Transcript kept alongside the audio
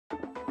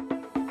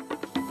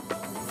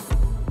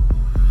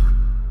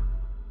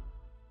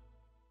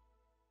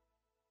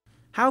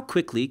How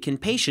quickly can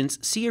patients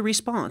see a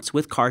response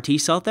with CAR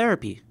T-cell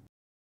therapy?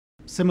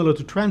 Similar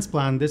to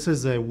transplant, this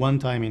is a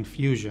one-time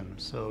infusion,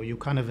 so you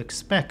kind of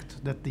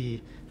expect that the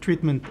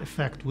treatment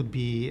effect would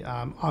be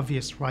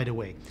obvious right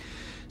away.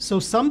 So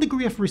some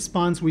degree of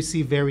response we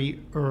see very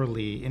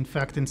early. In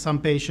fact, in some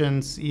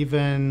patients,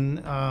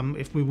 even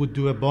if we would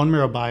do a bone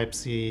marrow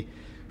biopsy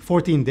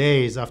 14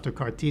 days after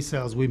CAR T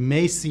cells, we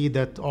may see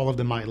that all of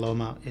the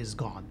myeloma is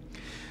gone.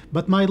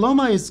 But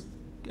myeloma is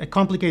a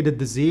complicated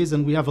disease,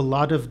 and we have a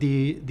lot of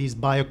these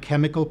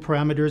biochemical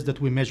parameters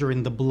that we measure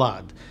in the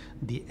blood.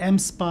 The M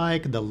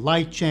spike, the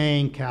light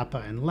chain, kappa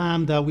and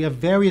lambda. We have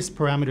various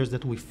parameters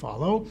that we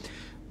follow.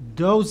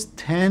 Those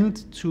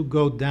tend to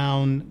go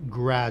down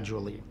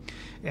gradually.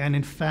 And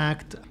in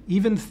fact,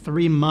 even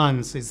 3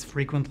 months is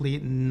frequently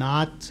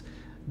not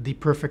the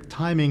perfect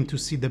timing to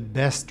see the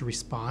best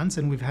response.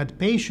 And we've had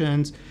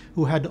patients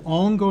who had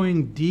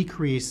ongoing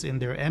decrease in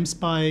their M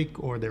spike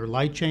or their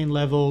light chain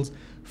levels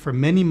for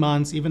many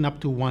months, even up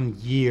to 1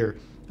 year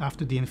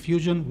after the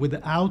infusion,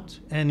 without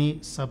any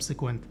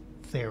subsequent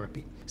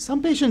therapy.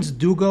 Some patients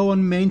do go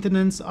on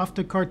maintenance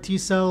after CAR T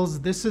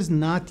cells. This is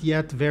not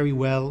yet very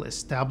well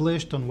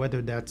established on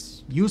whether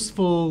that's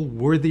useful,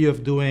 worthy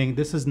of doing.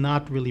 This has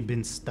not really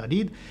been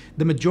studied.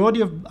 The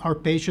majority of our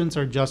patients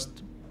are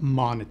just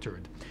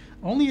monitored.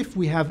 Only if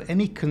we have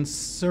any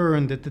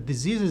concern that the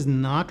disease is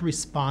not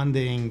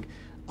responding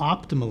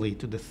optimally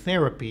to the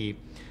therapy,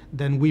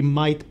 then we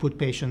might put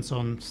patients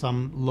on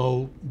some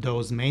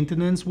low-dose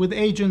maintenance with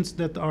agents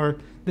that are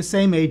the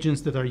same agents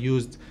that are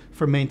used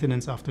for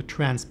maintenance after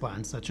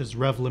transplant, such as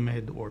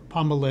Revlimid or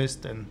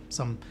Pomalyst, and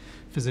some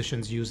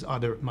physicians use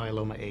other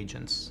myeloma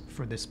agents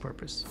for this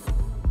purpose.